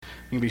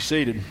You can be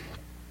seated.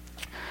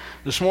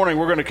 This morning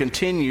we're going to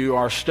continue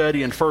our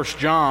study in 1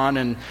 John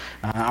and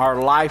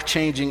our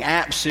life-changing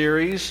app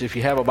series. If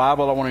you have a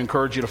Bible, I want to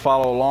encourage you to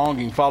follow along.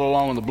 You can follow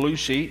along on the blue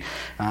sheet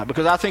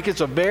because I think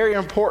it's a very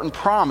important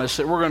promise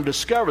that we're going to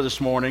discover this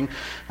morning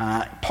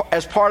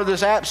as part of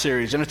this app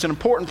series. And it's an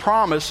important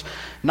promise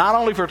not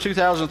only for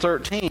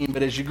 2013,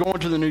 but as you go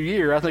into the new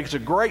year, I think it's a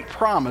great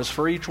promise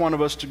for each one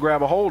of us to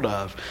grab a hold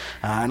of.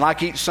 And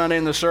like each Sunday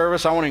in the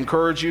service, I want to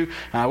encourage you.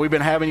 We've been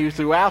having you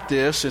throughout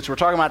this, since we're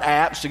talking about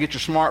apps to get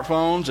your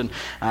smartphones, and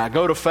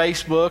go to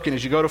Facebook, and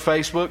as you go to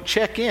Facebook,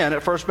 check in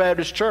at First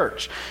Baptist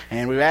Church.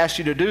 And we've asked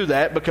you to do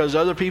that because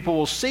other people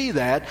will see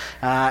that,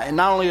 and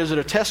not only is it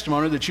a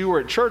testimony that you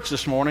were at church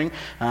this morning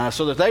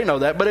so that they know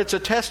that, but it's a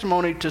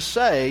testimony to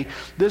say,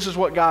 this is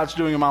what God's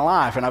doing in my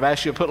life. And I've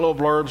asked you to put little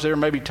blurbs there,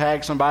 maybe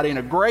tag somebody, and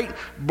a great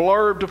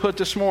blurb to put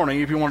this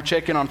morning if you want to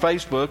check in on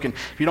Facebook, and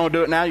if you don't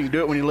do it now, you can do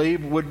it when you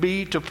leave, would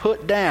be to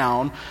put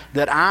down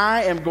that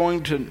I am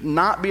going to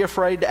not be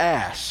afraid to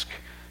ask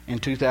in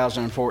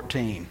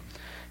 2014.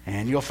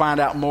 And you'll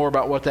find out more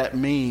about what that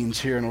means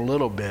here in a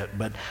little bit.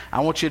 But I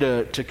want you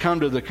to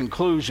come to the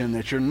conclusion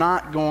that you're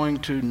not going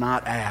to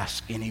not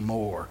ask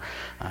anymore.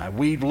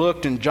 We've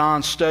looked in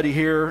John's study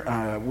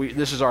here.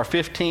 This is our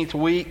 15th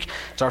week.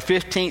 It's our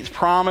 15th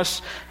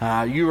promise.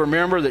 You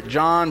remember that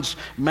John's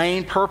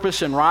main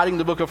purpose in writing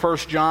the book of 1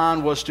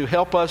 John was to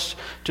help us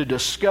to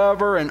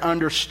discover and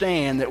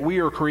understand that we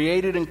are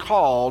created and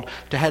called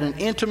to have an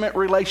intimate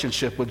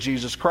relationship with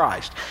Jesus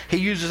Christ. He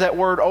uses that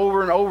word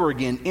over and over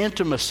again,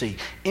 intimacy.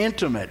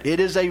 Intimate. It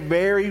is a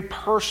very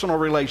personal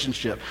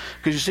relationship.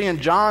 Because you see, in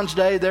John's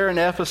day there in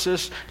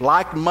Ephesus,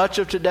 like much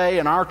of today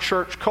in our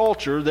church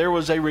culture, there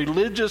was a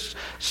religious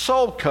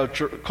soul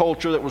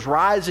culture that was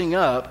rising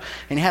up,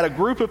 and he had a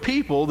group of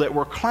people that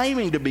were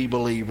claiming to be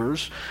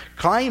believers,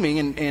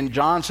 and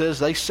John says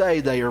they say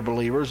they are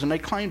believers, and they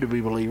claim to be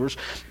believers,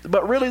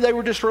 but really they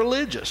were just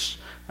religious.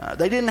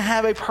 They didn't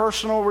have a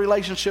personal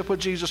relationship with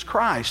Jesus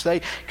Christ.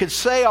 They could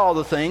say all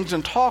the things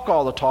and talk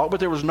all the talk, but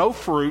there was no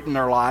fruit in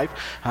their life.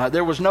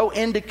 There was no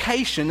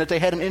indication that they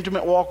had an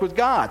intimate walk with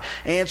God.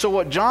 And so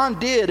what John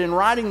did in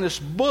writing this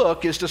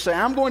book is to say,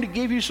 I'm going to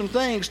give you some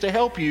things to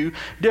help you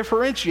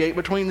differentiate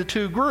between the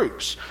two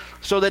groups.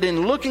 So that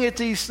in looking at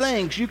these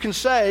things, you can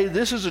say,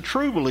 this is a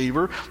true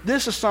believer.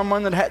 This is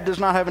someone that does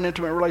not have an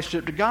intimate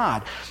relationship to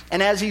God.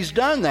 And as he's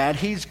done that,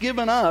 he's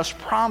given us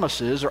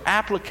promises or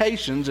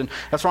applications, and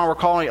that's why we're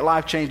calling it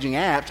life-changing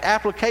apps,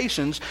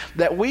 applications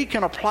that we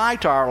can apply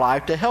to our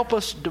life to help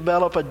us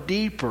develop a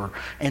deeper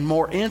and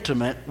more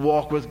intimate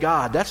walk with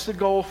God. That's the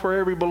goal for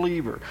every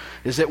believer,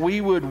 is that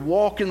we would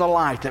walk in the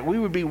light, that we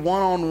would be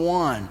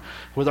one-on-one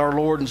with our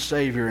Lord and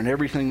Savior in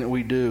everything that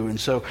we do. And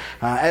so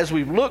as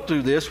we've looked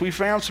through this, we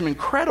found some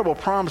incredible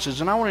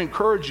promises, and I want to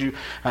encourage you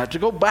to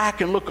go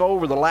back and look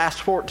over the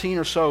last 14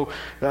 or so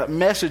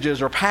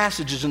messages or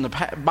passages in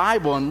the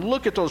Bible and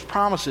look at those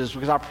promises,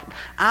 because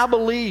I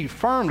believe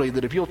firmly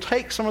that if you'll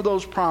take some of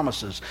those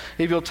promises,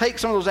 if you'll take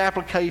some of those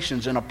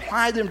applications and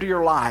apply them to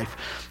your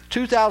life,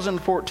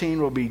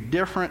 2014 will be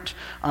different,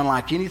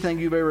 unlike anything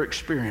you've ever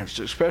experienced,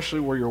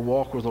 especially where your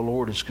walk with the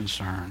Lord is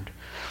concerned.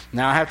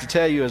 Now, I have to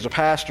tell you, as a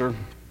pastor,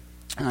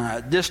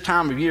 this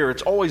time of year,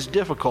 it's always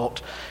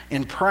difficult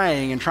in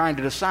praying and trying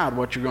to decide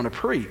what you're going to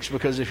preach,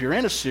 because if you're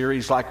in a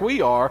series like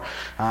we are,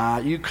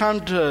 you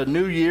come to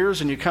New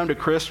Year's and you come to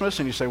Christmas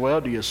and you say, well,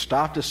 do you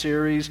stop the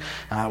series?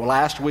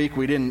 Last week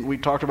we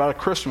talked about a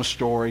Christmas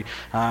story.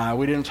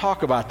 We didn't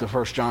talk about the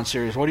 1 John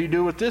series. What do you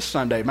do with this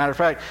Sunday? Matter of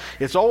fact,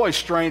 it's always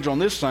strange on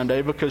this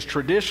Sunday because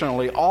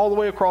traditionally, all the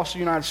way across the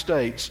United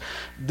States,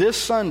 this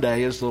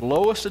Sunday is the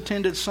lowest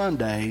attended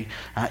Sunday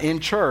in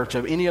church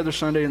of any other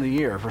Sunday in the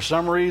year. For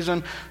some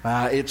reason,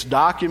 it's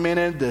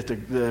documented that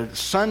the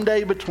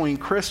Sunday between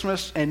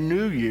Christmas and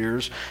New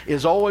Year's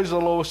is always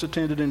the lowest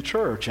attended in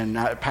church. And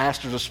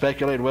pastors have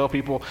speculated, well,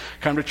 people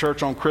come to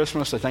church on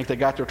Christmas, they think they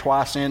got their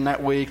twice in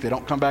that week, they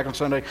don't come back on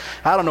Sunday.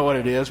 I don't know what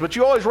it is, but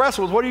you always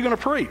wrestle with, what are you going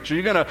to preach? Are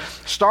you going to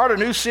start a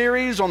new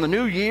series on the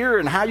new year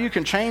and how you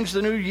can change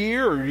the new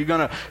year? Or are you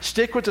going to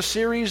stick with the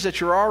series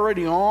that you're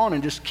already on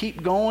and just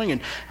keep going?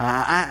 And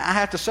I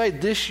have to say,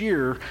 this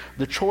year,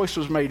 the choice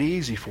was made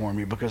easy for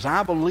me, because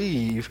I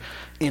believe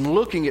in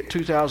looking at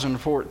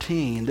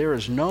 2014, there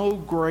is no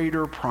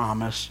greater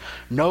promise,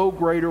 no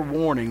greater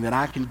warning that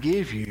I can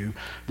give you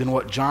than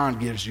what John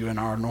gives you in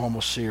our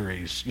normal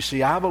series. You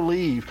see, I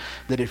believe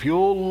that if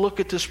you'll look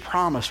at this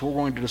promise we're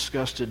going to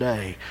discuss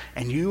today,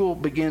 and you will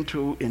begin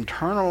to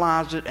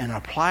internalize it and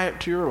apply it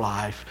to your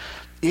life,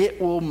 it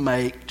will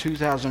make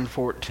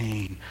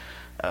 2014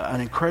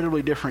 an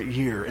incredibly different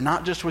year, and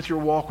not just with your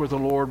walk with the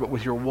Lord, but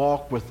with your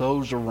walk with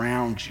those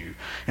around you.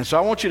 And so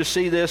I want you to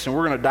see this, and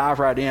we're going to dive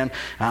right in.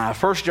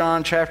 1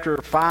 John chapter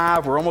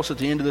 5, we're almost at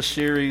the end of the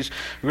series.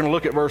 We're going to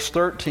look at verse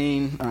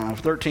 13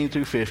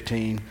 through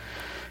 15.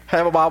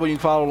 Have a Bible, you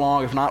can follow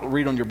along. If not,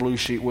 read on your blue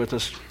sheet with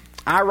us.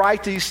 I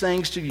write these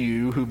things to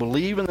you who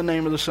believe in the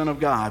name of the Son of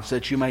God, so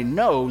that you may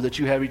know that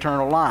you have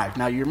eternal life.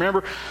 Now, you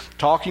remember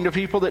talking to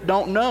people that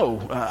don't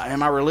know.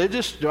 Am I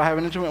religious? Do I have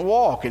an intimate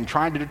walk? And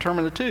trying to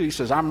determine the two. He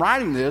says, I'm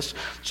writing this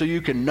so you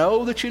can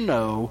know that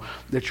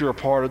you're a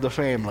part of the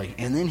family.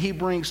 And then he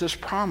brings this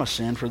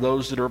promise in for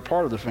those that are a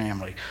part of the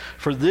family.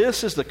 For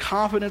this is the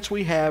confidence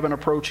we have in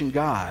approaching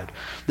God,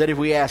 that if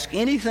we ask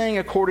anything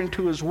according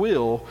to his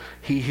will,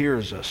 he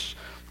hears us.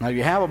 Now, if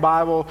you have a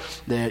Bible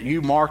that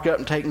you mark up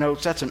and take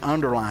notes, that's an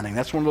underlining.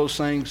 That's one of those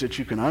things that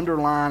you can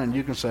underline and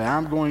you can say,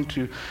 I'm going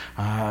to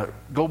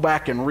go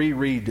back and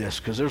reread this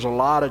because there's a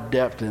lot of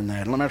depth in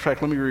that. As a matter of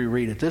fact, let me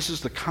reread it. This is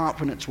the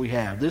confidence we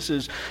have. This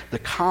is the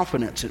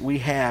confidence that we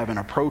have in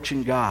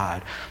approaching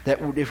God,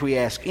 that if we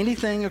ask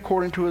anything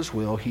according to his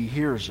will, he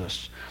hears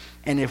us.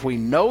 And if we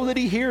know that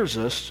he hears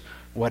us,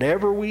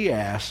 whatever we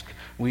ask,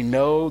 we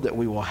know that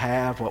we will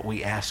have what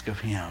we ask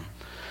of him.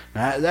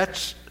 Now,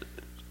 that's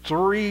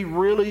three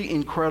really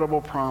incredible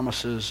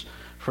promises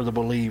for the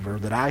believer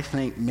that I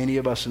think many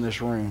of us in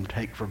this room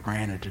take for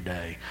granted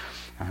today.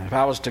 If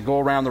I was to go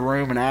around the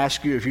room and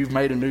ask you if you've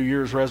made a New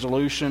Year's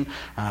resolution,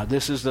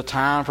 this is the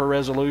time for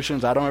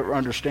resolutions. I don't ever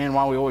understand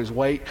why we always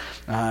wait.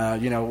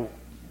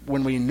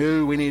 When we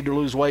knew we needed to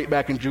lose weight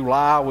back in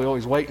July, we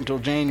always wait until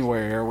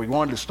January. Or we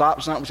wanted to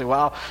stop something, we say,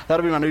 well,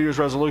 that'll be my New Year's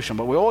resolution.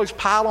 But we always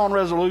pile on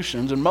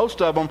resolutions, and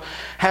most of them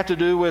have to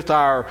do with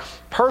our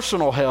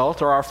personal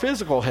health or our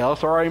physical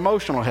health or our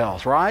emotional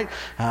health, right?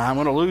 I'm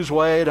going to lose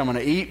weight. I'm going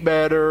to eat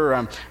better.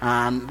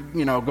 I'm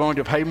going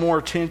to pay more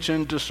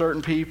attention to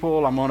certain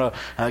people. I'm going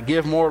to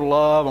give more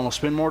love. I'm going to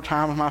spend more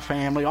time with my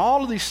family.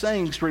 All of these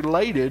things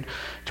related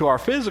to our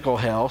physical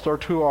health or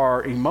to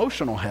our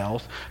emotional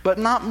health, but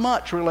not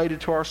much related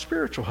to our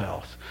spiritual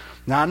health.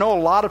 Now, I know a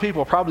lot of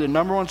people, probably the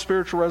number one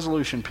spiritual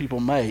resolution people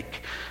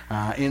make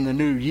in the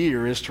new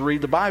year is to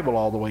read the Bible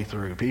all the way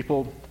through.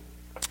 People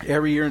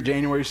every year in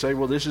January say,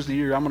 well, this is the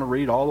year I'm going to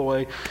read all the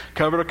way,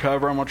 cover to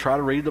cover. I'm going to try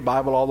to read the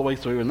Bible all the way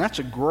through. And that's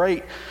a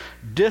great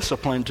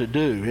discipline to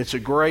do. It's a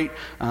great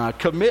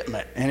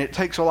commitment, and it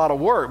takes a lot of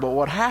work. But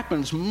what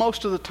happens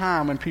most of the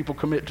time when people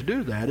commit to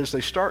do that is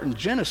they start in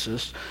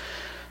Genesis,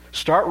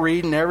 start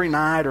reading every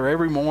night or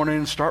every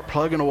morning, start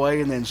plugging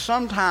away, and then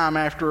sometime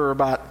after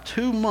about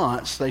 2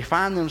 months, they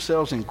find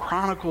themselves in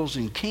Chronicles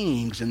and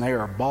Kings, and they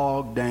are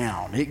bogged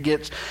down. It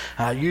gets,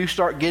 you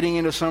start getting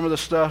into some of the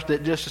stuff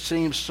that just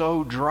seems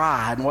so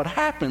dry. And what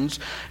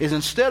happens is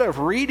instead of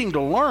reading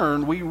to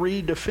learn, we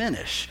read to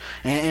finish.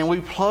 And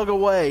we plug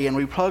away,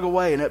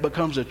 and it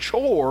becomes a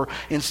chore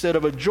instead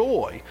of a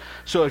joy.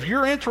 So if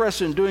you're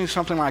interested in doing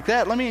something like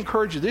that, let me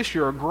encourage you this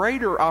year, a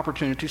greater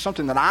opportunity,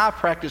 something that I've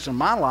practiced in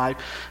my life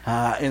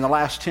in the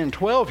last 10,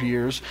 12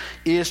 years,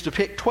 is to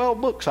pick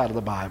 12 books out of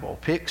the Bible.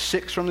 Pick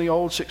 6 from the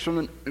old,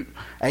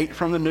 8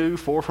 from the new,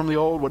 4 from the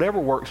old, whatever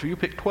works for you.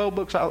 Pick 12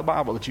 books out of the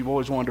Bible that you've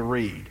always wanted to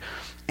read.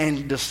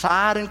 And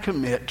decide and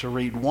commit to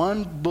read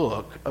one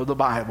book of the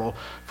Bible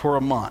for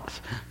a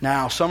month.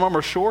 Now, some of them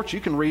are short. You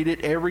can read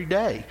it every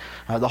day,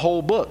 the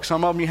whole book.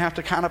 Some of them you have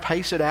to kind of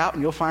pace it out,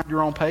 and you'll find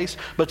your own pace.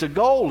 But the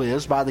goal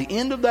is, by the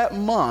end of that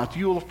month,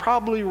 you will have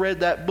probably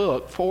read that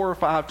book 4 or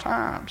 5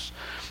 times.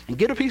 And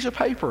get a piece of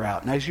paper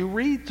out, and as you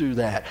read through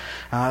that,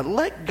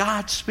 let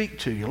God speak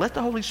to you. Let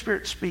the Holy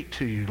Spirit speak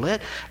to you.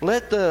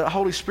 Let the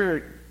Holy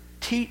Spirit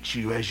teach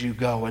you as you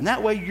go. And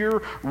that way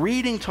you're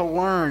reading to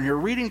learn, you're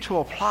reading to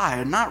apply,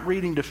 and not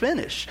reading to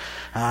finish.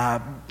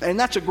 And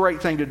that's a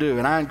great thing to do,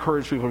 and I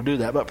encourage people to do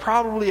that. But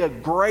probably a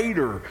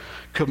greater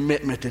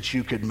commitment that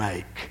you could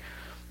make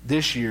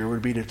this year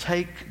would be to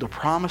take the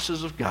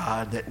promises of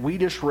God that we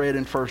just read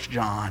in 1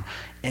 John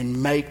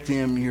and make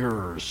them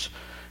yours.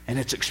 And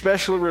it's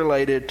especially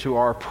related to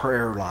our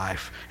prayer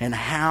life and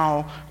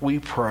how we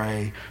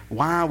pray,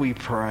 why we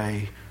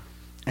pray,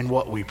 and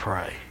what we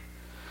pray.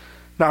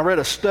 Now, I read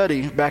a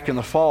study back in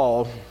the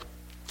fall,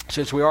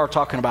 since we are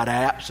talking about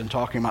apps and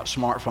talking about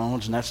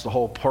smartphones, and that's the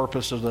whole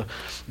purpose of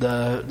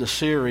the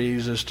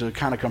series, is to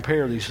kind of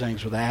compare these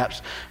things with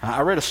apps.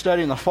 I read a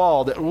study in the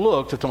fall that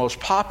looked at the most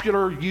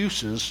popular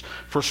uses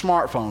for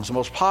smartphones, the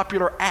most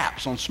popular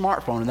apps on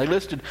smartphone, and they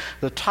listed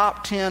the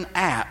top 10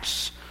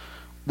 apps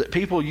that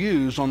people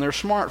use on their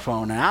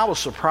smartphone. And I was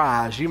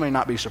surprised. You may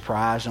not be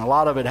surprised, and a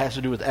lot of it has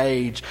to do with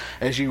age.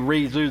 As you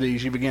read through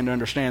these, you begin to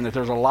understand that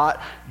there's a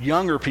lot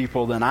younger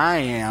people than I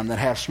am that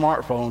have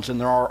smartphones than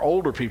there are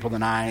older people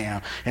than I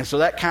am. And so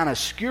that kind of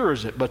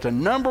skewers it. But the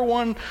number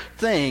one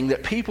thing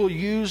that people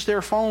use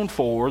their phone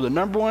for, the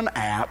number one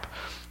app,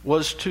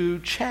 was to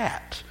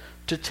chat,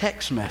 to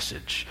text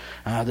message.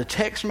 The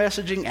text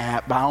messaging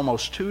app, by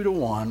almost 2 to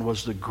 1,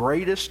 was the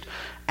greatest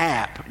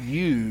app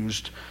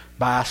used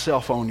by cell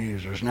phone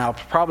users. Now,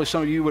 probably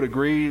some of you would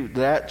agree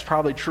that's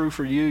probably true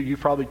for you. You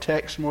probably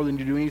text more than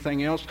you do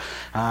anything else.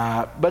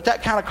 But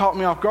that kind of caught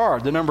me off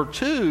guard. The number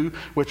 2,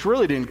 which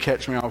really didn't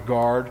catch me off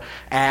guard,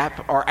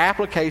 are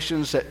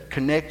applications that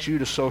connect you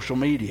to social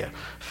media.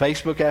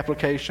 Facebook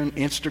application,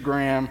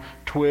 Instagram,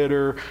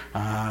 Twitter,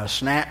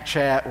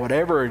 Snapchat,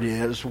 whatever it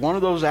is, one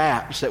of those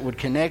apps that would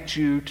connect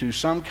you to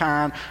some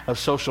kind of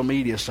social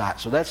media site.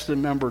 So that's the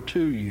number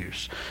 2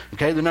 use.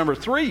 Okay, the number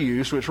 3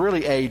 use, which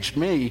really aged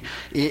me,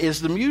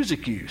 is the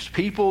music use.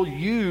 People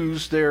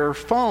use their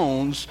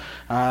phones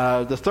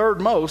the third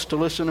most to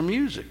listen to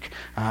music.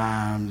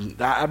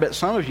 I bet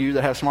some of you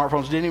that have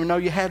smartphones didn't even know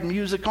you had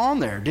music on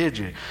there, did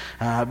you?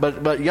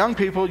 But young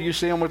people, you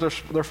see them with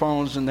their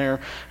phones and they're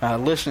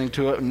listening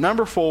to it.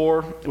 Number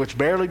 4, which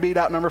barely beat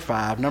out number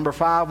 5. Number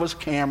 5 was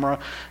camera.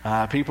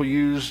 People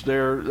use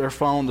their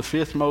phone the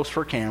 5th most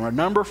for camera.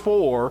 Number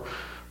 4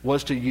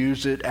 was to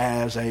use it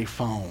as a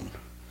phone.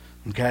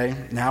 Okay?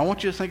 Now I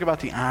want you to think about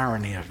the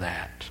irony of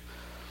that.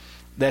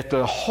 That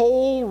the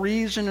whole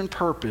reason and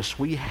purpose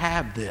we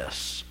have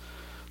this,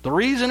 the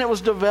reason it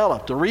was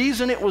developed, the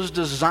reason it was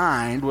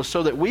designed was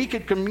so that we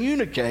could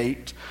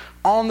communicate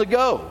on the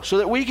go, so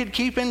that we could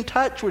keep in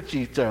touch with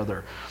each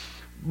other.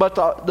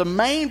 But the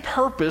main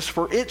purpose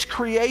for its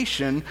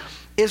creation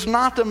is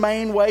not the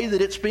main way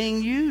that it's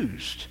being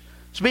used.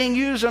 It's being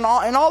used and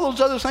all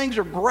those other things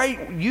are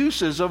great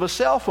uses of a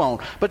cell phone,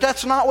 but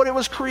that's not what it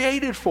was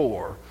created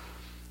for.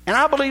 And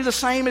I believe the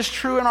same is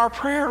true in our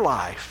prayer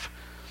life.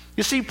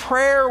 You see,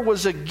 prayer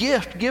was a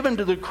gift given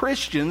to the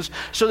Christians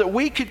so that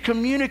we could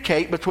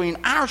communicate between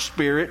our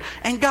spirit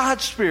and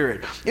God's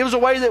spirit. It was a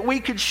way that we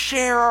could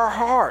share our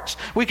hearts.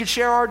 We could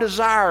share our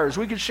desires.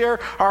 We could share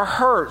our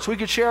hurts. We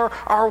could share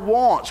our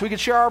wants. We could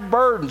share our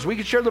burdens. We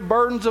could share the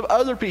burdens of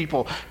other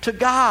people to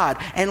God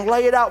and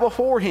lay it out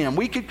before Him.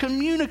 We could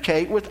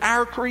communicate with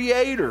our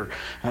Creator.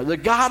 The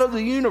God of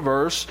the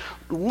universe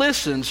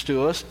listens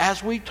to us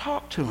as we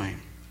talk to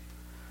Him.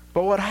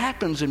 But what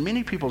happens in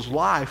many people's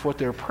life, what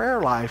their prayer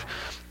life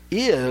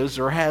is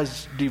or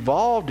has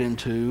devolved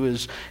into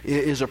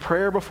is a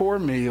prayer before a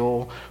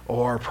meal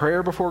or a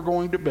prayer before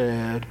going to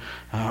bed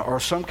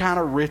or some kind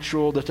of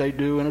ritual that they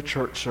do in a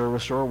church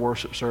service or a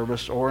worship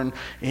service or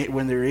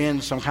when they're in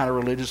some kind of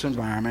religious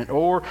environment.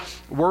 Or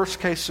worst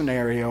case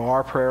scenario,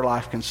 our prayer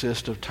life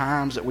consists of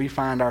times that we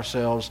find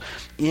ourselves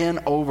in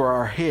over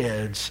our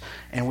heads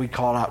and we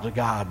call out to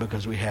God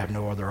because we have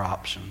no other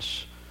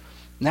options.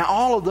 Now,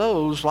 all of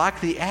those, like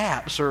the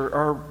apps,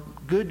 are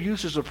good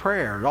uses of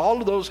prayer.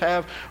 All of those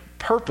have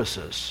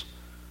purposes.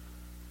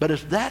 But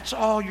if that's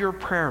all your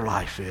prayer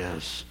life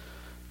is,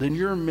 then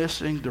you're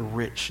missing the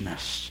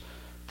richness,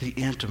 the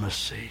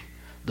intimacy,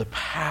 the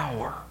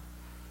power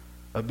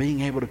of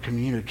being able to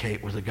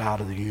communicate with the God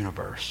of the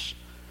universe.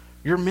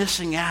 You're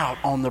missing out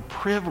on the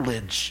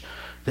privilege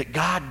that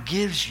God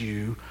gives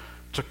you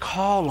to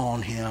call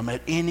on Him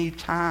at any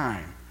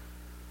time.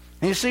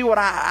 And you see what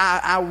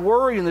I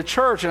worry in the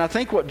church, and I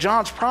think what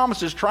John's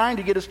promise is trying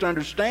to get us to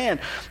understand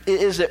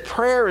is that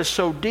prayer is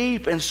so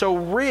deep and so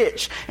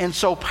rich and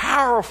so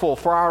powerful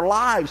for our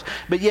lives,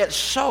 but yet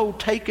so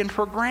taken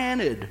for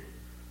granted.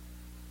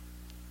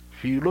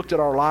 If you looked at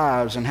our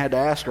lives and had to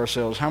ask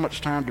ourselves, how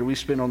much time did we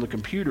spend on the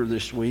computer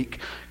this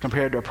week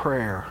compared to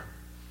prayer?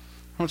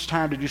 How much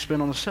time did you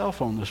spend on the cell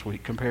phone this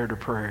week compared to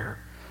prayer?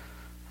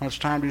 How much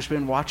time did you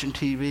spend watching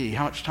TV?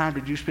 How much time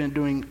did you spend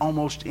doing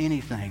almost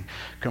anything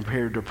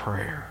compared to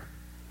prayer?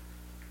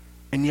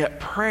 And yet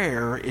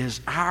prayer is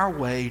our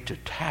way to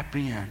tap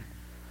in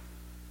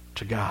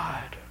to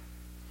God.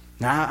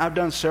 Now, I've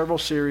done several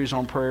series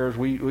on prayers.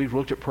 We've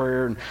looked at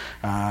prayer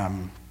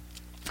and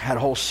had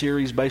a whole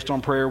series based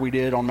on prayer we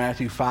did on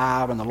Matthew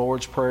 5 and the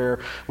Lord's Prayer.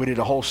 We did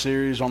a whole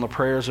series on the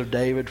prayers of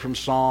David from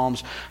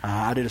Psalms.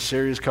 I did a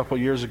series a couple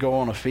of years ago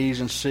on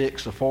Ephesians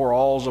 6, the 4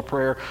 alls of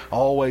prayer.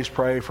 Always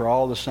pray for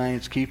all the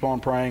saints. Keep on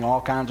praying all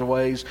kinds of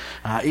ways.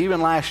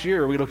 Even last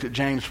year we looked at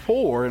James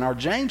 4 in our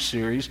James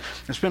series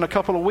and spent a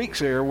couple of weeks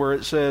there where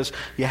it says,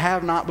 you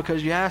have not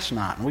because you ask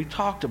not. And we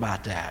talked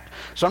about that.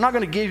 So I'm not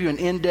going to give you an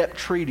in-depth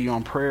treatise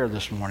on prayer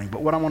this morning,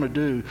 but what I want to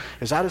do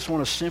is I just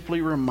want to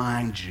simply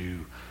remind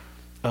you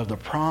of the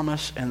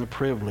promise and the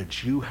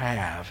privilege you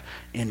have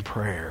in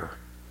prayer.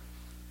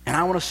 And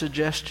I want to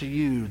suggest to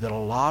you that a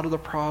lot of the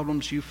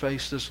problems you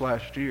faced this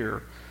last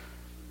year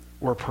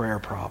were prayer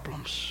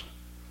problems.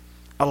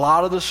 A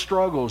lot of the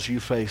struggles you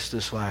faced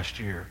this last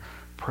year,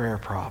 prayer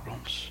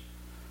problems.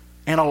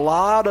 And a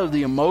lot of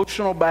the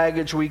emotional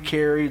baggage we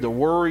carry, the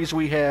worries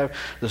we have,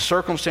 the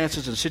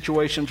circumstances and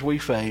situations we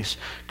face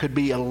could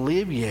be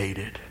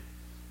alleviated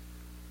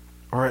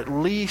or at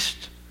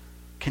least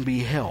can be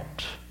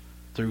helped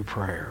through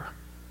prayer.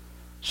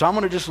 So I'm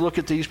going to just look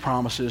at these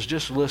promises,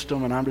 just list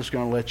them, and I'm just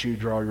going to let you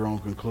draw your own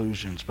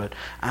conclusions. But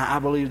I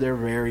believe they're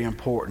very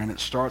important, and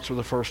it starts with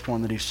the first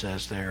one that he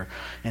says there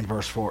in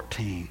verse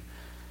 14.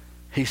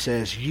 He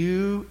says,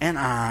 you and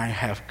I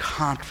have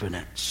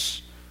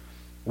confidence.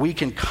 We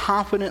can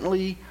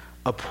confidently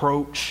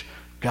approach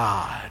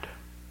God.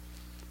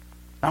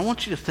 I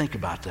want you to think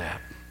about that.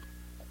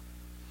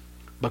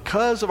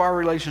 Because of our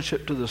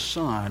relationship to the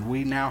Son,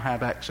 we now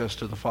have access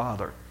to the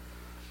Father.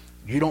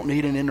 You don't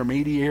need an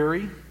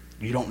intermediary.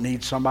 You don't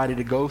need somebody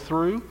to go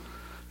through.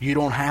 You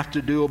don't have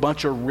to do a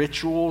bunch of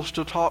rituals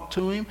to talk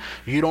to him.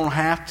 You don't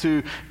have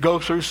to go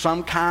through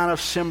some kind of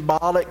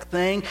symbolic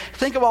thing.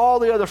 Think of all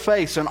the other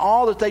faiths and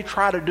all that they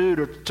try to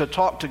do to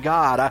talk to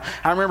God.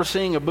 I remember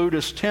seeing a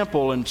Buddhist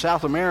temple in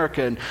South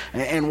America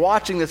and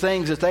watching the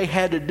things that they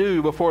had to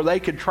do before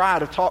they could try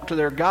to talk to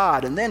their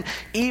God. And then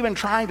even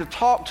trying to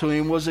talk to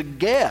him was a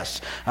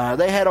guess.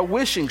 They had a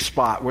wishing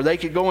spot where they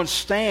could go and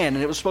stand,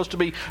 and it was supposed to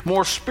be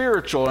more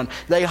spiritual. And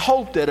they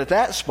hoped that at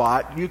that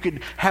spot you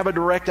could have a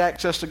direct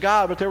access to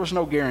God, but there was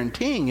no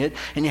guaranteeing it,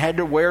 and you had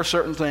to wear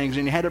certain things,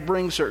 and you had to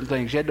bring certain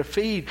things. You had to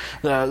feed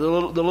the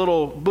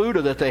little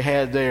Buddha that they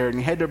had there, and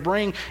you had to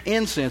bring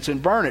incense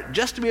and burn it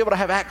just to be able to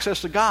have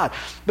access to God.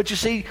 But you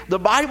see, the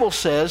Bible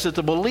says that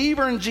the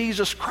believer in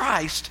Jesus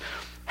Christ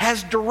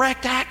has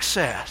direct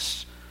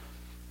access.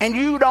 And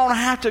you don't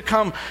have to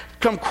come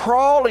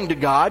crawling to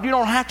God. You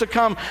don't have to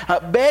come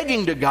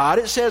begging to God.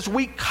 It says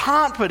we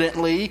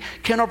confidently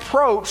can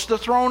approach the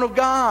throne of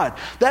God.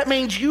 That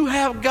means you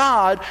have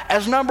God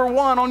as number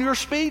one on your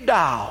speed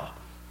dial.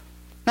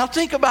 Now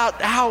think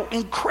about how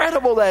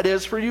incredible that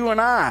is for you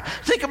and I.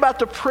 Think about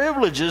the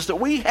privileges that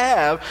we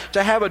have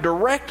to have a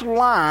direct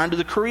line to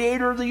the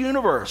creator of the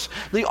universe,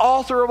 the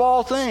author of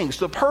all things,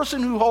 the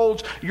person who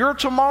holds your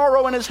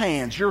tomorrow in his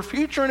hands, your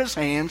future in his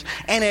hands,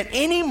 and at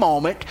any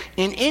moment,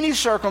 in any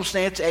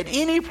circumstance, at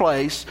any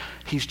place,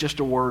 he's just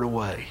a word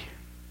away.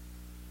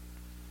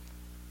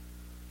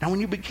 Now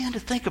when you begin to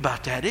think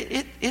about that,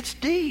 it's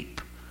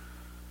deep.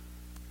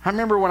 I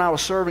remember when I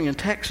was serving in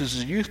Texas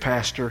as a youth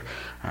pastor,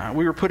 I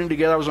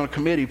was on a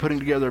committee putting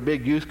together a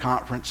big youth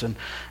conference, and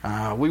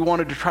we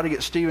wanted to try to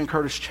get Stephen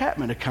Curtis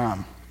Chapman to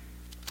come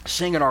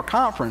sing at our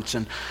conference.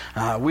 And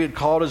we had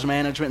called his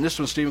management, and this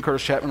was Stephen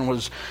Curtis Chapman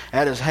was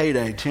at his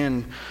heyday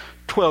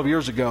 12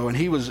 years ago, and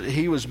he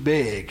was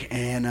big,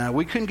 and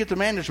we couldn't get the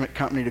management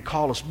company to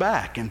call us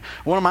back. And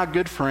one of my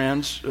good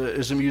friends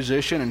is a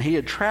musician, and he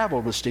had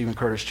traveled with Stephen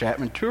Curtis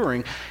Chapman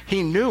touring.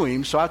 He knew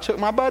him, so I took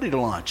my buddy to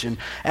lunch. And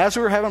as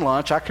we were having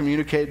lunch, I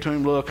communicated to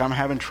him, look, I'm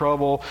having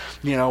trouble.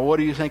 What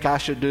do you think I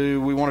should do?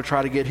 We want to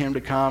try to get him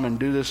to come and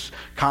do this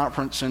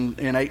conference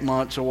in 8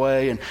 months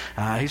away. And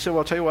he said, well,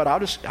 I'll tell you what, I'll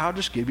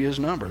just give you his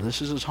number.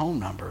 This is his home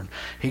number. And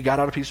he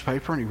got out a piece of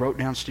paper, and he wrote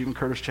down Stephen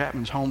Curtis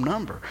Chapman's home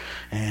number.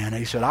 And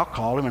he said, I'll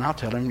call him and I'll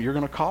tell him you're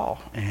going to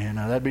call, and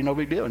that'd be no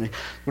big deal. And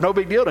no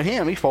big deal to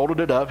him. He folded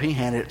it up, he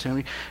handed it to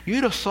me.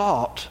 You'd have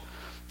thought,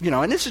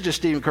 and this is just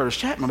Stephen Curtis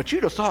Chapman, but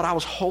you'd have thought I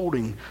was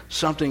holding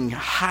something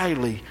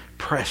highly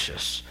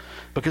precious,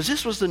 because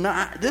this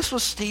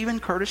was Stephen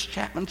Curtis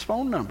Chapman's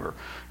phone number.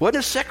 Wasn't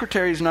his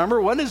secretary's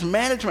number, wasn't his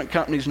management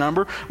company's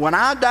number. When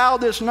I dialed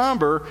this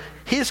number,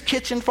 his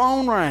kitchen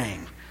phone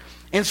rang.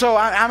 And so,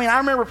 I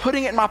remember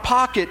putting it in my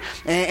pocket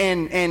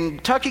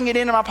and tucking it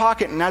into my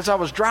pocket. And as I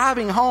was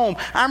driving home,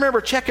 I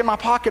remember checking my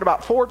pocket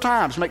about 4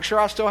 times, make sure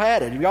I still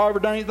had it. Have y'all ever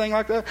done anything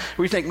like that?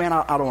 Where you think, man,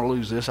 I don't want to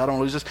lose this. I don't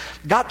want to lose this.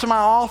 Got to my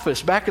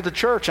office back at the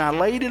church, and I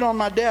laid it on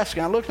my desk,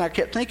 and I looked, and I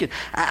kept thinking,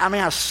 I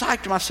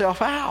psyched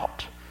myself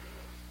out.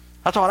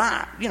 I thought,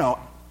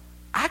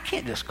 I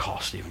can't just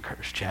call Stephen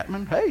Curtis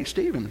Chapman. Hey,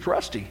 Stephen, it's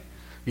Rusty.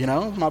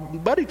 My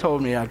buddy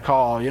told me I'd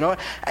call.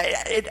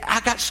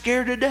 I got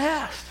scared to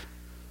death.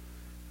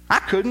 I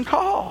couldn't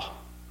call.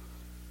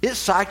 It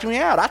psyched me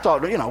out. I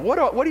thought,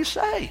 what do you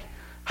say?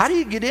 How do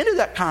you get into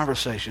that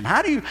conversation?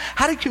 How do you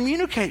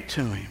communicate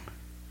to him?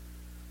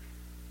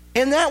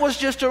 And that was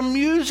just a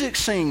music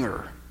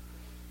singer.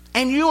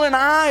 And you and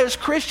I as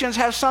Christians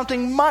have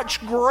something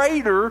much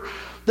greater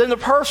than the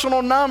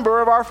personal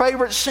number of our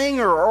favorite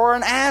singer or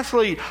an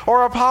athlete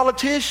or a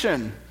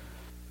politician.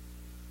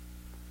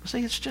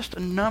 See, it's just a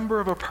number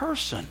of a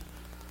person.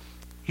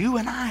 You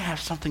and I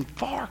have something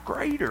far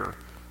greater.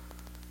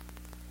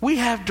 We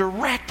have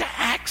direct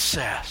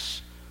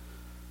access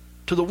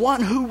to the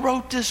one who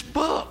wrote this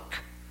book,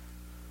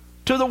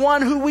 to the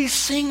one who we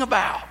sing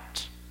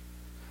about.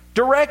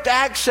 Direct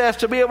access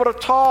to be able to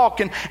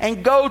talk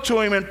and go to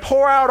him and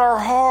pour out our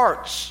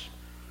hearts.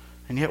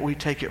 And yet we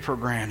take it for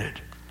granted.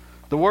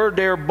 The word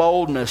there,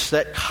 boldness,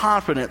 that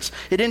confidence,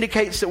 it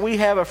indicates that we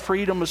have a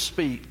freedom of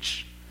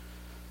speech.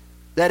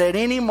 That at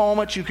any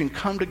moment you can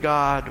come to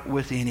God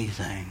with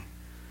anything.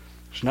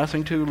 There's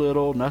nothing too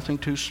little, nothing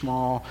too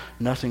small,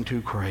 nothing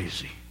too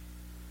crazy.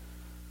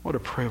 What a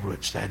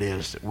privilege that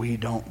is that we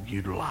don't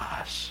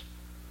utilize.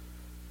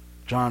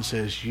 John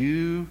says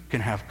you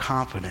can have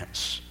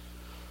confidence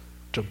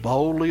to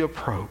boldly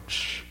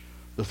approach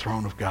the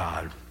throne of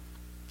God.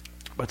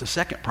 But the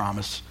second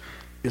promise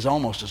is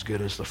almost as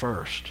good as the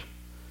first.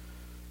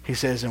 He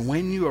says, and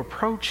when you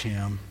approach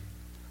him,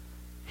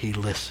 he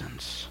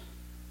listens.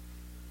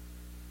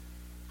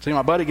 See,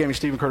 my buddy gave me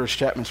Stephen Curtis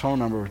Chapman's phone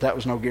number, but that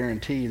was no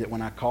guarantee that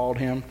when I called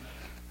him,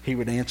 he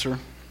would answer.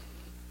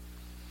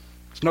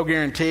 It's no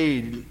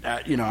guarantee,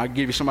 I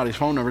give you somebody's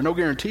phone number, no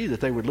guarantee that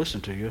they would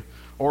listen to you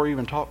or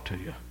even talk to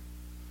you.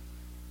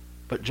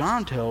 But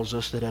John tells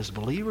us that as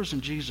believers in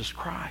Jesus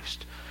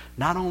Christ,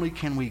 not only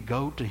can we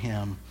go to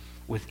him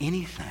with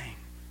anything,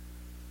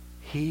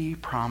 he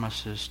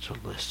promises to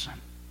listen.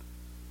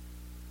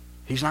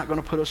 He's not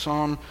going to put us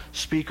on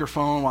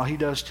speakerphone while he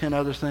does 10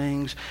 other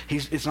things.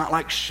 It's not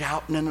like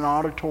shouting in an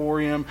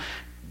auditorium.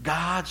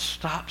 God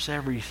stops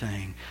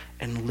everything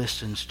and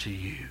listens to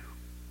you.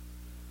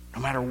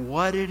 No matter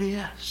what it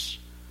is.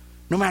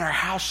 No matter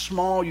how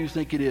small you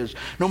think it is.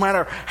 No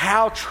matter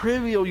how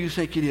trivial you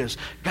think it is.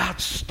 God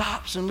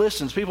stops and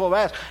listens. People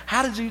have asked,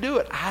 how does he do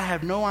it? I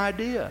have no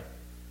idea.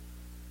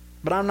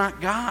 But I'm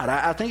not God.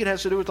 I think it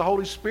has to do with the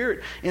Holy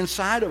Spirit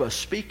inside of us,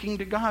 speaking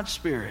to God's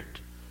Spirit.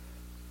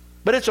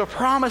 But it's a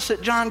promise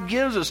that John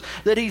gives us,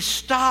 that he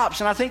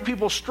stops. And I think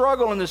people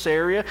struggle in this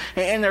area,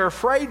 and they're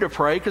afraid to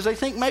pray because they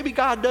think maybe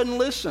God doesn't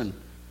listen.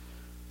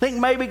 Think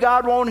maybe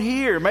God won't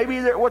hear. Maybe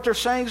what they're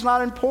saying is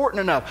not important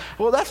enough.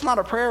 Well, that's not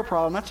a prayer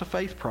problem. That's a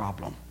faith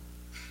problem.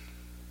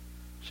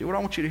 See, what I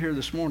want you to hear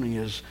this morning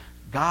is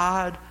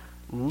God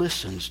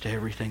listens to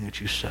everything that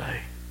you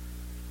say.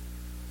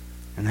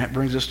 And that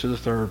brings us to the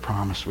third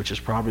promise, which is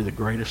probably the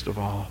greatest of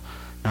all.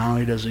 Not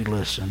only does he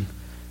listen,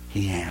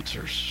 he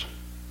answers.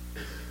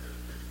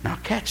 Now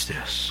catch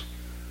this.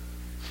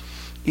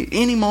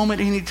 Any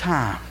moment, any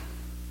time,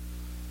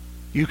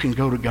 you can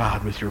go to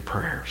God with your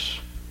prayers.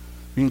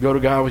 You can go to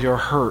God with your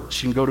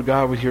hurts. You can go to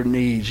God with your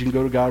needs. You can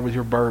go to God with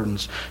your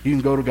burdens. You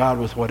can go to God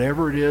with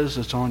whatever it is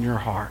that's on your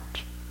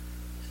heart.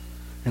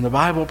 And the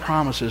Bible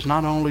promises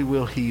not only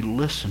will he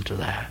listen to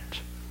that,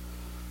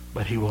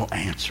 but he will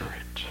answer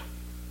it.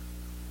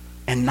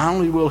 And not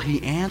only will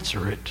he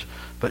answer it,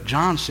 but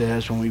John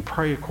says when we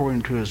pray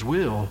according to his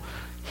will,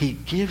 he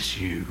gives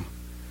you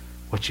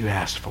what you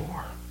asked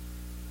for.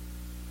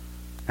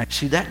 And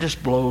see, that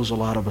just blows a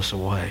lot of us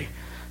away.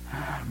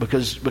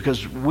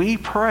 Because we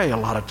pray a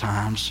lot of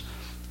times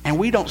and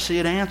we don't see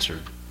it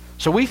answered.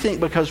 So we think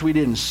because we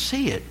didn't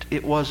see it,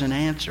 it wasn't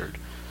answered.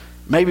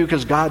 Maybe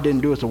because God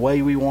didn't do it the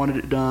way we wanted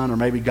it done, or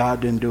maybe God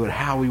didn't do it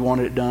how we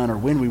wanted it done or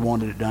when we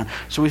wanted it done.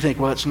 So we think,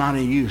 well, it's not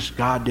any use.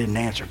 God didn't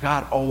answer.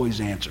 God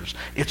always answers.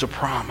 It's a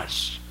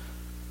promise.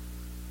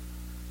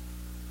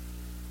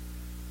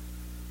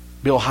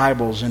 Bill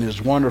Hybels, in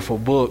his wonderful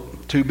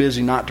book, Too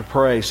Busy Not to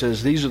Pray,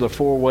 says these are the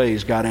 4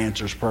 ways God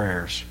answers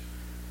prayers.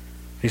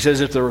 He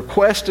says if the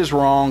request is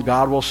wrong,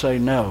 God will say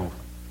no.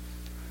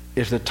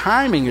 If the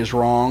timing is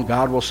wrong,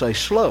 God will say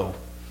slow.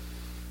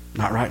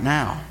 Not right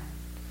now.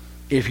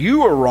 If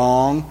you are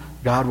wrong,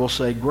 God will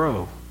say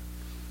grow.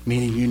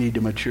 Meaning you need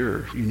to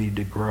mature. You need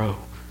to grow.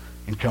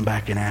 And come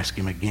back and ask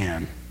him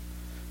again.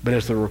 But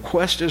if the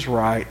request is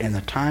right and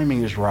the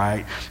timing is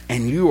right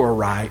and you are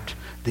right,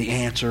 the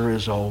answer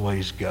is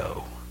always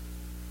go.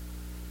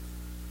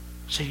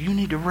 See, you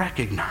need to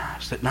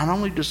recognize that not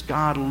only does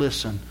God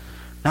listen,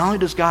 not only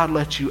does God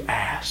let you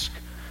ask,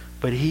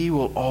 but he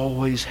will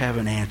always have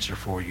an answer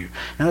for you.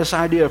 Now, this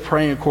idea of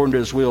praying according to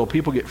his will,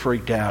 people get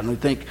freaked out and they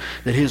think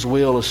that his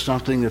will is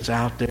something that's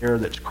out there,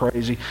 that's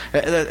crazy.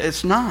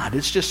 It's not.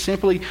 It's just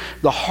simply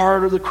the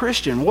heart of the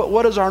Christian.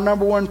 What is our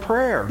number one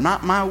prayer?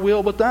 Not my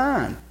will, but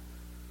thine.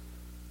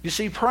 You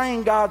see,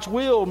 praying God's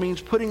will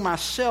means putting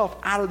myself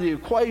out of the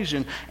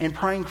equation and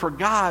praying for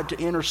God to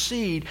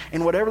intercede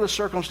in whatever the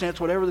circumstance,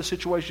 whatever the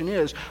situation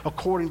is,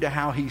 according to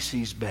how he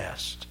sees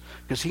best.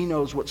 Because he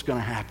knows what's going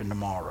to happen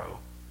tomorrow.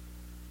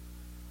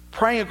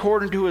 Praying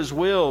according to his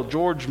will,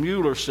 George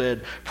Mueller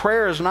said,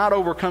 prayer is not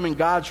overcoming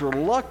God's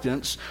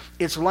reluctance,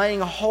 it's laying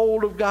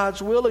hold of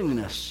God's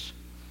willingness.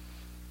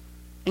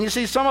 And you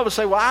see, some of us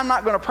say, well, I'm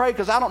not going to pray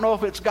because I don't know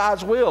if it's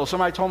God's will.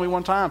 Somebody told me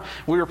one time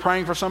we were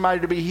praying for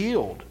somebody to be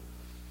healed.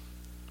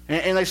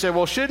 And they said,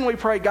 well, shouldn't we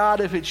pray,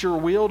 God, if it's your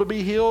will to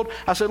be healed?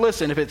 I said,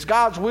 listen, if it's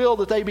God's will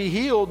that they be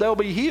healed, they'll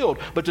be healed.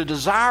 But the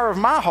desire of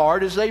my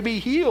heart is they be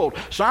healed.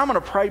 So I'm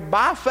going to pray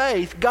by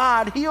faith,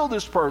 God, heal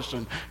this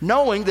person,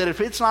 knowing that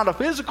if it's not a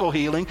physical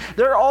healing,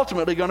 they're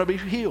ultimately going to be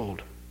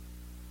healed.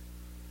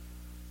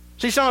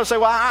 See, some of us say,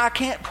 well, I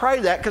can't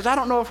pray that because I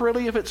don't know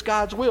if it's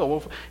God's will.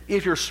 Well,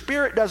 if your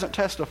spirit doesn't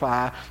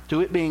testify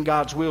to it being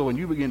God's will when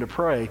you begin to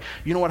pray,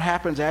 you know what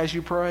happens as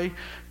you pray?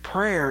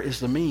 Prayer is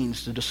the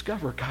means to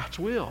discover God's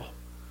will.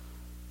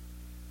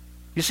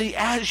 You see,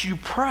 as you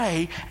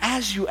pray,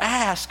 as you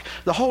ask,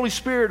 the Holy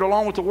Spirit,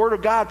 along with the Word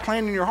of God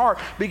planted in your heart,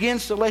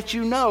 begins to let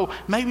you know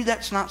maybe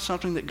that's not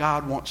something that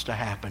God wants to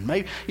happen.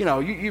 Maybe,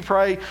 you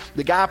pray,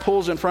 the guy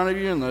pulls in front of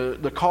you in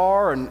the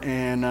car,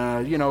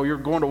 and you're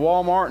going to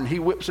Walmart, and he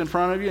whips in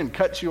front of you and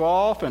cuts you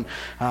off, and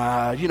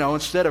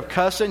instead of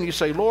cussing, you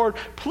say, Lord,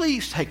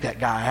 please take that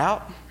guy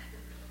out.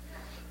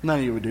 None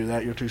of you would do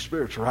that. You're too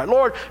spiritual, right?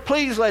 Lord,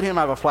 please let him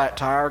have a flat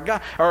tire.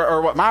 God,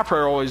 or what my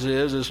prayer always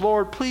is,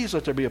 Lord, please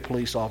let there be a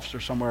police officer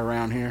somewhere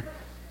around here.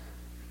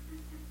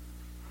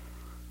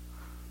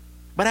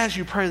 But as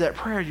you pray that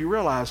prayer, you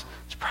realize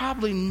it's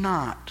probably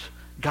not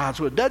God's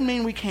will. It doesn't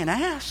mean we can't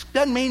ask.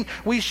 Doesn't mean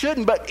we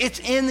shouldn't. But it's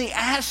in the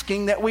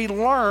asking that we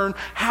learn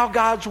how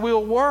God's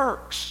will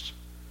works.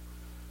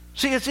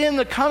 See, it's in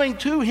the coming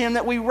to him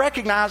that we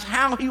recognize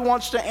how he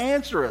wants to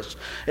answer us.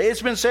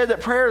 It's been said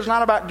that prayer is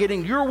not about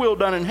getting your will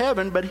done in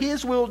heaven, but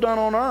his will done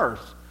on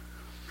earth.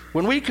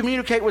 When we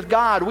communicate with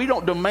God, we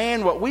don't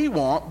demand what we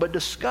want, but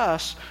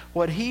discuss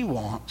what he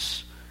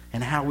wants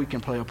and how we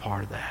can play a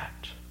part of that.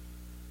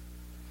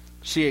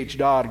 C.H.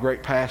 Dodd, a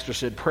great pastor,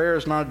 said, prayer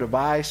is not a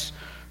device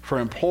for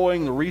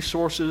employing the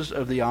resources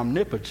of the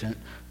omnipotent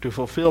to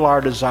fulfill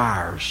our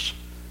desires,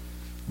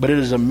 but it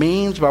is a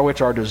means by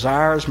which our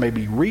desires may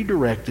be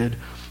redirected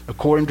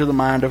according to the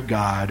mind of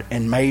God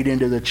and made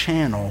into the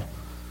channel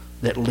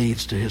that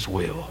leads to His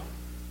will.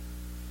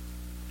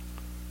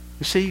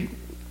 You see,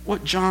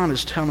 what John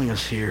is telling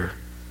us here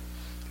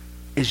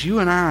is you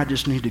and I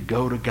just need to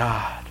go to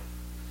God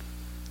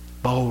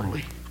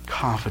boldly,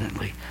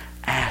 confidently,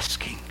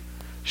 asking,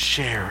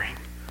 sharing,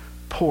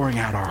 pouring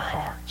out our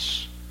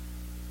hearts.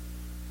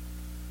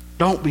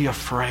 Don't be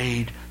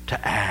afraid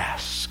to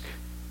ask.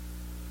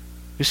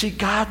 You see,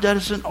 God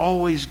doesn't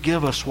always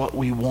give us what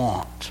we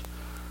want,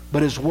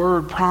 but His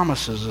Word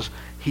promises us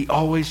He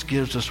always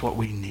gives us what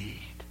we need.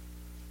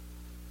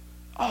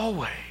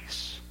 Always.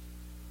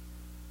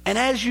 And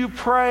as you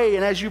pray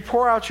and as you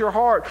pour out your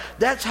heart,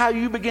 that's how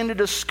you begin to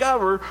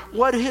discover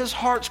what His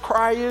heart's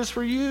cry is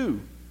for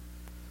you.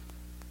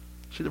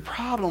 See, the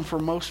problem for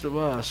most of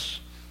us,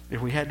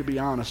 if we had to be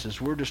honest, is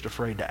we're just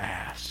afraid to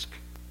ask.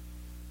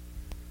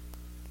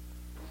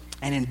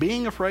 And in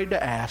being afraid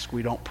to ask,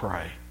 we don't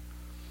pray.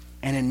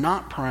 And in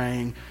not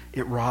praying,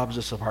 it robs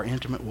us of our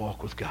intimate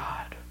walk with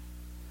God.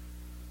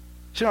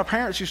 See, my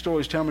parents used to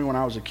always tell me when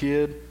I was a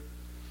kid,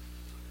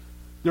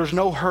 there's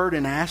no hurt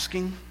in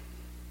asking.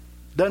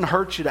 Doesn't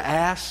hurt you to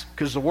ask,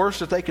 because the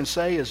worst that they can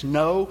say is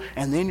no,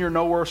 and then you're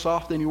no worse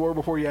off than you were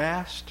before you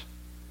asked.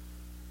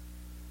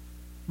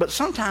 But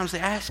sometimes the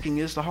asking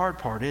is the hard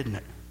part, isn't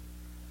it?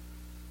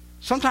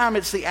 Sometimes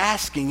it's the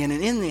asking, and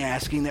in the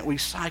asking that we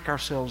psych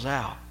ourselves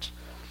out.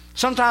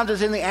 Sometimes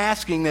it's in the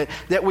asking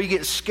that we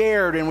get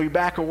scared and we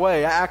back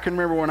away. I can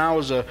remember when I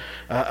was a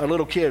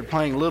little kid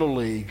playing Little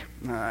League.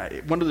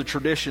 One of the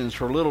traditions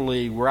for Little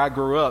League where I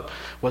grew up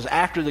was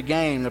after the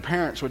game, the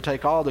parents would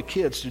take all the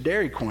kids to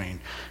Dairy Queen.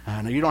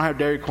 Now, you don't have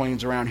Dairy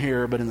Queens around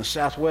here, but in the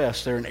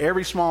Southwest, they're in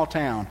every small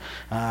town.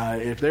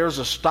 If there was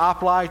a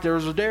stoplight, there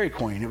was a Dairy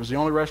Queen. It was the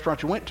only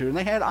restaurant you went to, and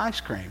they had ice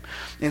cream.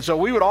 And so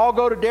we would all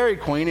go to Dairy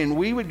Queen, and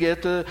we would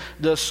get the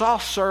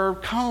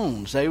soft-serve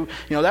cones.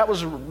 That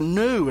was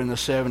new in the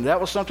 70s. That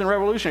was something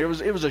revolutionary.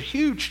 It was a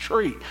huge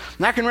treat.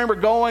 And I can remember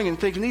going and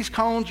thinking, these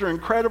cones are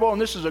incredible,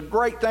 and this is a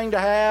great thing to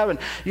have. And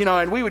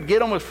we would get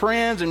them with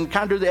friends and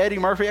kind of do the Eddie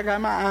Murphy, I got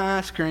my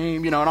ice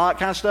cream, and all that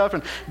kind of stuff,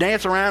 and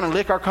dance around and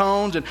lick our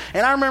cones. And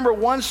I remember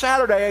one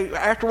Saturday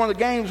after one of the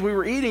games, we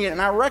were eating it,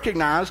 and I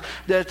recognized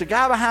that the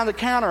guy behind the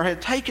counter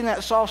had taken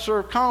that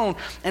soft-serve cone,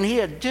 and he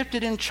had dipped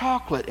it in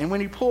chocolate. And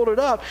when he pulled it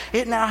up,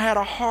 it now had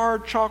a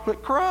hard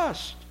chocolate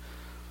crust.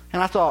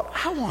 And I thought,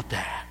 I want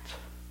that.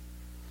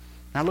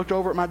 And I looked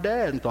over at my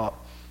dad and thought,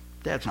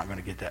 Dad's not going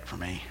to get that for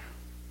me.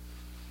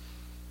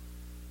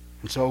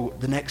 And so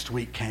the next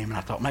week came, and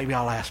I thought, maybe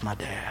I'll ask my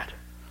dad.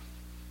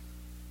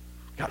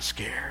 Got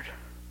scared.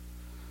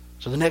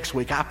 So the next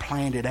week, I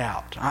planned it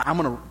out. I'm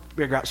going to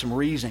figure out some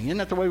reasoning. Isn't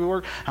that the way we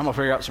work? I'm going to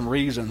figure out some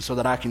reasons so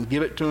that I can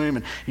give it to him.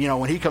 And,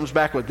 when he comes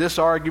back with this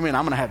argument,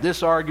 I'm going to have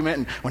this argument.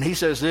 And when he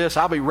says this,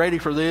 I'll be ready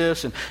for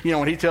this. And,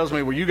 when he tells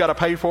me, well, you got to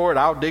pay for it,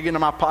 I'll dig into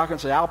my pocket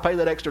and say, I'll pay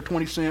that extra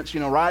 20 cents,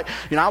 right?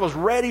 I was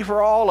ready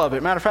for all of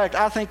it. Matter of fact,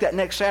 I think that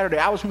next Saturday,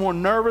 I was more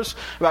nervous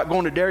about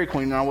going to Dairy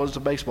Queen than I was the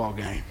baseball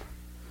game.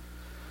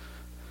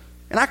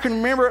 And I can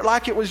remember it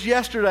like it was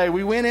yesterday.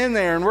 We went in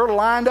there, and we're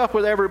lined up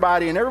with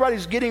everybody, and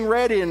everybody's getting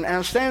ready, and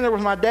I'm standing there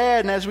with my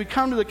dad, and as we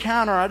come to the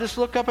counter, I just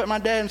look up at my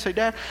dad and say,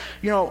 Dad,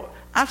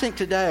 I think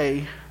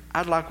today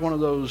I'd like one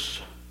of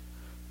those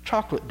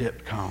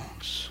chocolate-dipped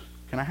cones.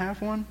 Can I have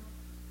one?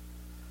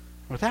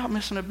 Without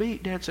missing a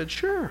beat, Dad said,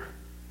 sure.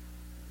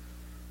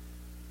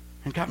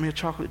 And got me a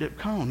chocolate-dipped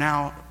cone.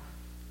 Now,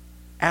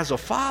 as a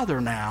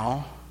father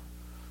now,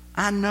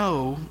 I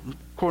know,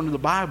 according to the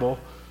Bible,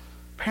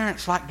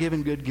 parents like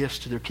giving good gifts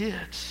to their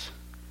kids.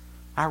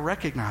 I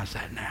recognize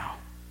that now.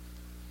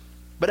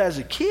 But as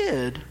a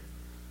kid,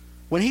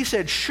 when he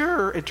said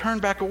sure, it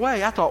turned back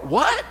away. I thought,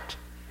 what?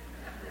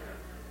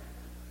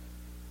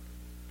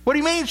 What do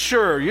you mean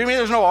sure? You mean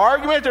there's no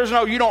argument?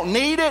 You don't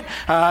need it?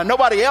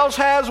 Nobody else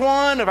has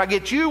one. If I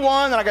get you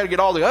one, then I got to get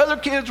all the other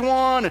kids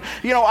one. And,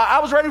 I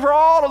was ready for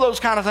all of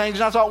those kind of things.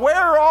 And I thought, where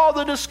are all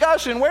the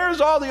discussion?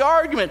 Where's all the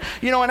argument?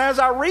 And as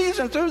I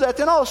reasoned through that,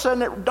 then all of a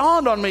sudden it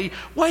dawned on me,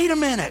 wait a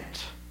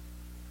minute.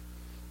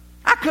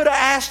 I could have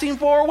asked him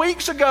 4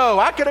 weeks ago.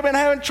 I could have been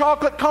having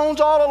chocolate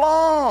cones all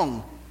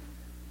along.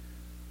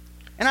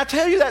 And I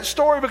tell you that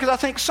story because I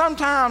think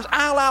sometimes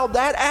I allow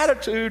that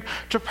attitude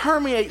to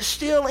permeate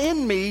still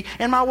in me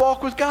in my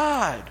walk with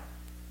God.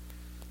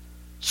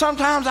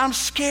 Sometimes I'm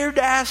scared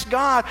to ask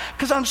God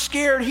because I'm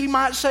scared He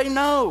might say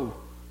no.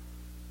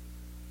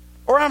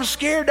 Or I'm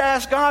scared to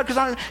ask God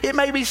because it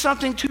may be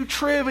something too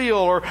trivial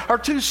or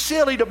too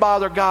silly to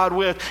bother God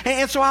with.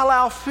 And so I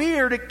allow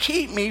fear to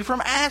keep me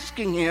from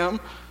asking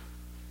Him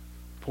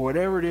for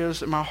whatever it is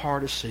that my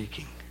heart is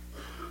seeking.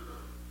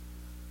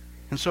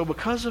 And so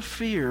because of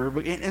fear,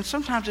 and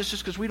sometimes it's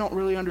just because we don't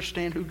really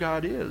understand who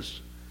God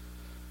is.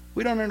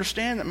 We don't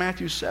understand that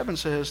Matthew 7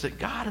 says that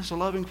God is a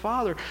loving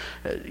Father.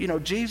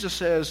 Jesus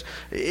says,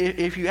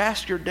 if you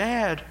ask your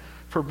dad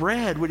for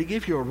bread, would he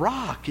give you a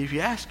rock? If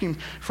you ask him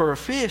for a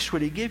fish,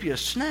 would he give you a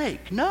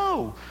snake?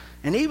 No.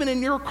 And even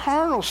in your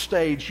carnal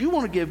stage, you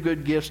want to give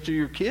good gifts to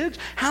your kids.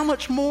 How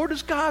much more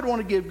does God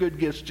want to give good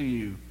gifts to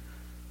you?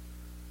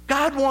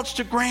 God wants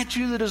to grant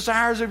you the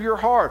desires of your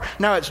heart.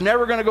 Now, it's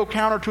never going to go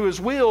counter to his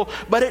will,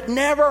 but it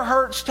never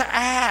hurts to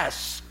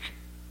ask.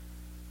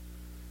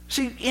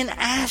 See, in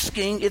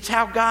asking, it's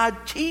how God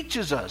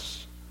teaches us.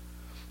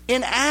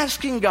 In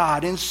asking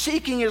God, in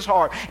seeking his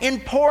heart, in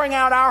pouring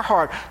out our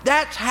heart,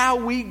 that's how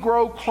we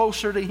grow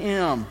closer to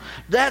him.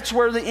 That's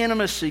where the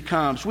intimacy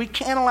comes. We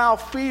can't allow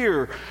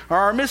fear or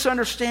our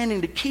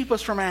misunderstanding to keep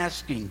us from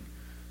asking.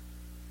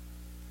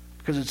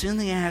 Because it's in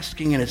the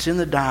asking and it's in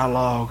the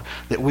dialogue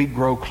that we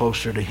grow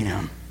closer to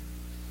him.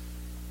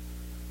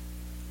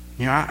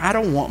 You know, I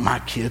don't want my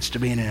kids to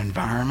be in an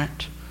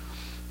environment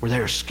where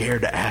they're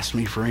scared to ask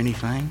me for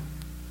anything.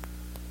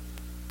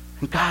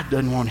 And God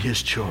doesn't want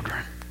his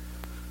children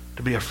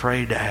to be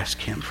afraid to ask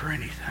him for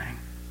anything.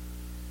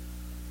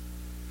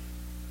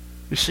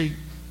 You see,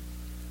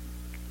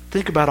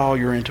 think about all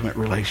your intimate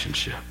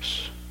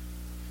relationships.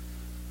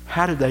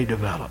 How did they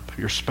develop?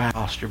 Your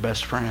spouse, your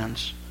best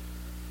friends,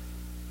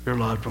 your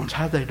loved ones,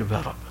 how did they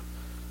develop?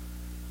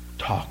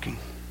 Talking,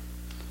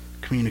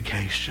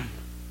 communication,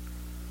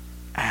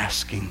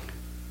 asking,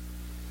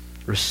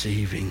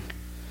 receiving.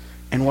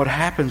 And what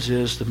happens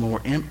is the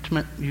more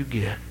intimate you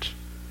get,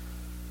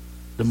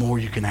 the more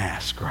you can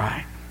ask,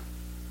 right?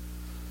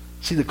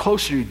 See, the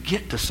closer you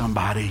get to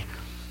somebody,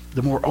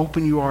 the more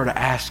open you are to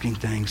asking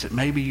things that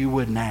maybe you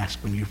wouldn't ask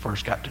when you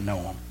first got to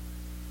know them.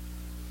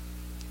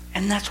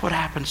 And that's what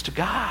happens to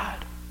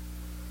God.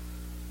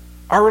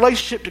 Our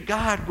relationship to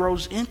God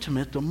grows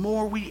intimate the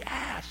more we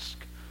ask.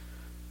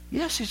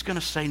 Yes, he's going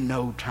to say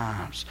no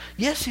times.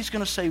 Yes, he's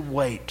going to say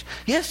wait.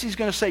 Yes, he's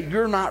going to say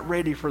you're not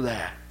ready for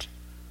that.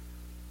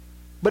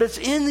 But it's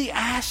in the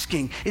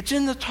asking, it's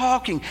in the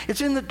talking,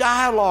 it's in the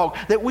dialogue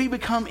that we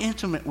become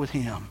intimate with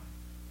him.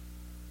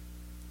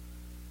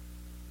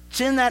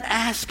 It's in that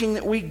asking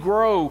that we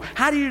grow.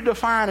 How do you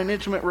define an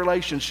intimate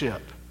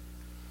relationship?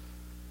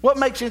 What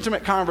makes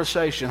intimate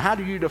conversation? How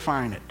do you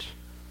define it?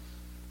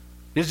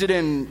 Is it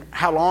in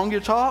how long you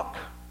talk?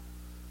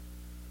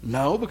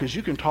 No, because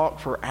you can talk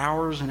for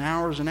hours and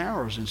hours and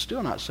hours and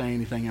still not say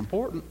anything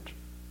important.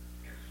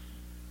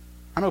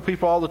 I know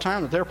people all the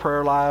time that their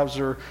prayer lives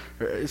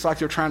it's like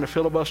they're trying to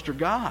filibuster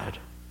God.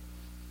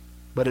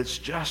 But it's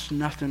just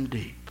nothing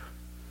deep.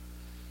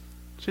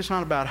 See, it's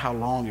not about how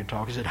long you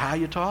talk. Is it how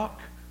you talk?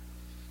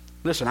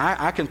 Listen,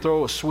 I can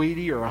throw a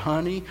sweetie or a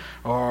honey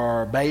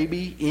or a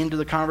baby into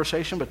the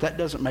conversation, but that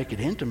doesn't make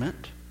it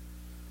intimate.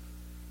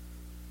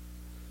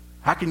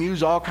 I can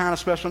use all kind of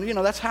special,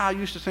 that's how I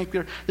used to think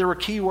there were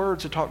key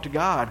words to talk to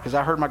God, because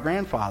I heard my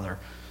grandfather,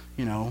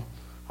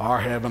 our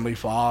Heavenly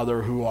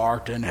Father who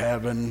art in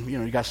heaven,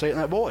 you got to say it in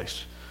that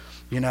voice,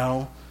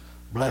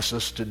 bless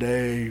us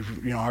today,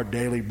 our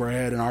daily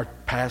bread, and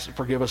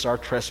forgive us our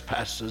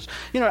trespasses.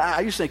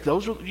 I used to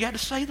think you had to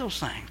say those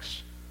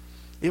things.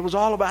 It was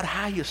all about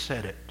how you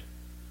said it.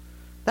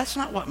 That's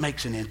not what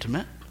makes it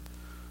intimate.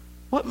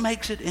 What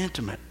makes it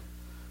intimate?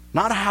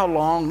 Not how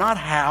long, not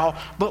how,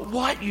 but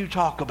what you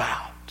talk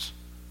about.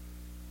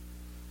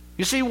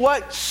 You see,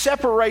 what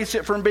separates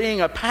it from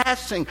being a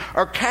passing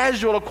or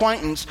casual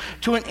acquaintance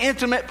to an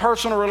intimate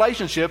personal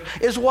relationship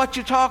is what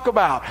you talk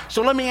about.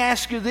 So let me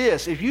ask you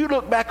this. If you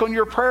look back on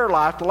your prayer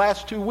life the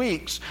last 2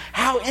 weeks,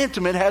 how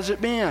intimate has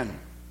it been?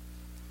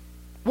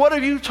 What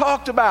have you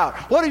talked about?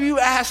 What have you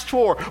asked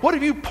for? What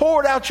have you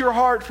poured out your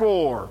heart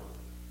for?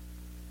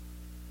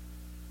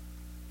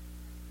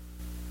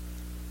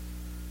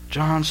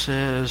 John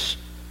says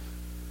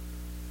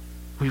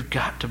we've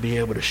got to be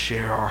able to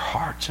share our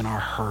hearts and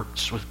our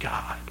hurts with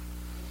God,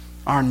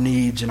 our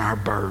needs and our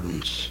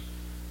burdens.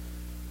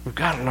 We've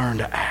got to learn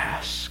to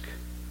ask.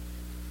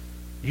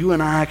 You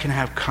and I can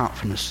have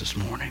confidence this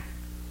morning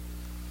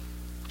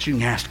that you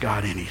can ask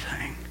God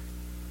anything.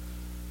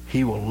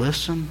 He will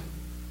listen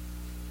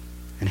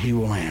and he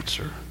will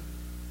answer.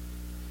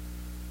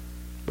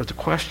 But the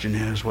question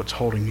is, what's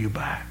holding you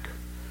back?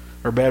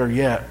 Or better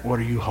yet, what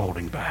are you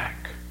holding back?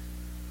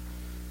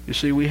 You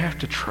see, we have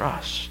to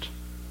trust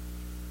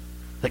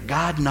that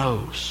God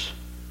knows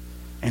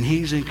and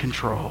he's in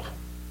control.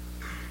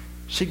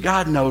 See,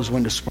 God knows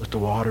when to split the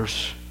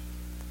waters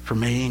for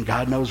me, and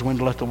God knows when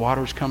to let the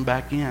waters come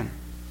back in.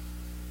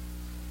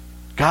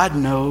 God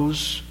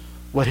knows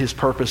what his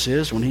purpose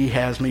is when he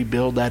has me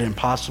build that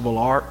impossible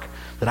ark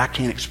that I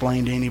can't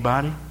explain to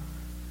anybody.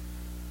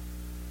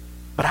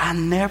 But I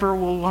never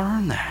will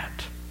learn that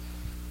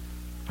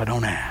if I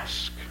don't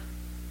ask.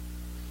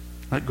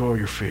 Let go of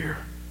your fear.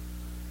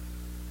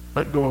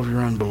 Let go of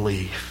your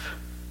unbelief.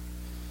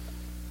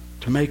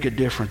 To make a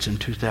difference in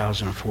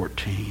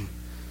 2014,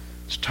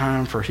 it's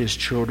time for his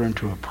children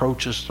to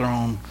approach his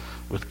throne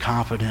with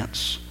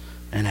confidence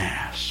and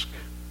ask.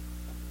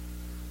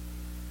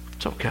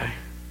 It's okay.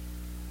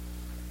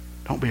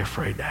 Don't be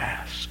afraid to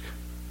ask.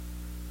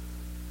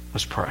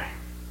 Let's pray.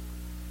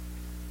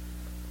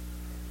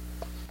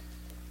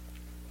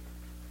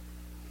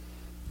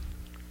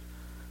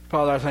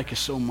 Father, I thank you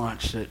so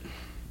much that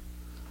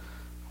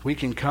we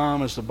can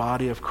come as the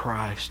body of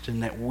Christ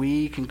and that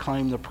we can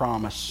claim the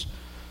promise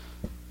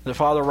that,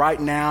 Father, right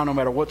now, no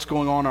matter what's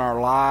going on in our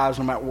lives,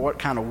 no matter what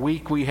kind of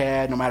week we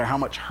had, no matter how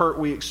much hurt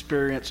we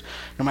experience,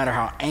 no matter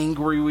how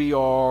angry we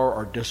are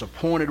or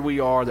disappointed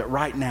we are, that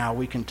right now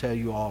we can tell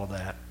you all of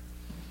that.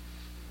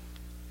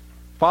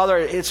 Father,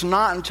 it's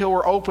not until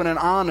we're open and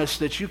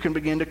honest that you can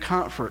begin to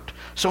comfort.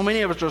 So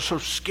many of us are so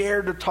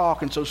scared to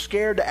talk and so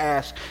scared to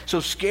ask, so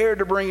scared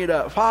to bring it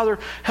up. Father,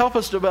 help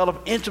us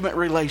develop intimate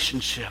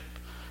relationship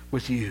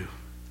with you.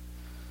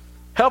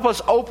 Help us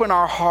open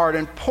our heart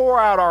and pour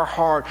out our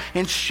heart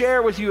and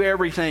share with you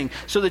everything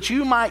so that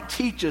you might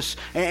teach us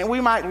and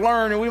we might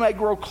learn and we might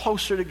grow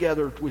closer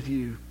together with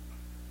you.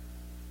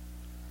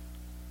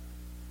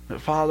 That,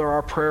 Father,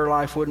 our prayer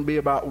life wouldn't be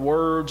about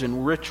words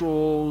and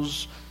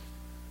rituals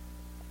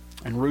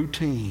and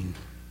routine.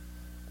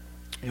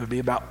 It would be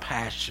about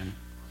passion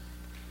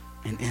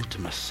and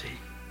intimacy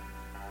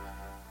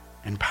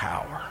and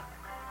power.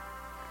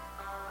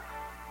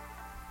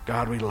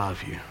 God, we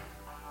love you.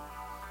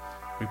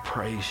 We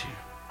praise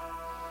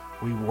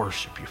you. We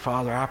worship you.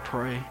 Father, I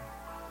pray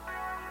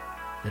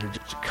that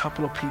just a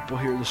couple of people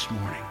here this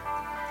morning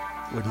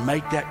would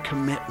make that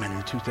commitment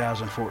in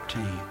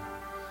 2014.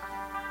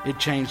 It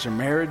changed their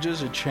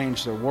marriages. It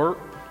changed their work.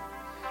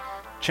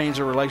 Change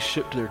their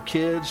relationship to their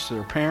kids, to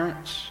their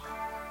parents.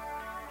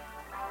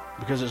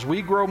 Because as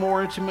we grow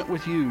more intimate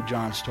with you,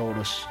 John's told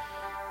us,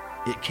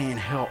 it can't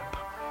help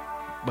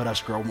but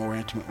us grow more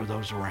intimate with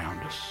those around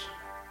us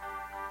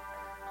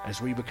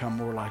as we become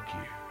more like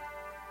you.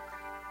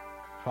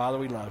 Father,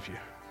 we love you.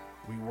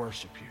 We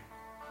worship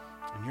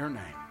you. In your name,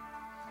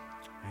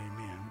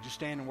 amen. Would you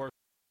stand and worship?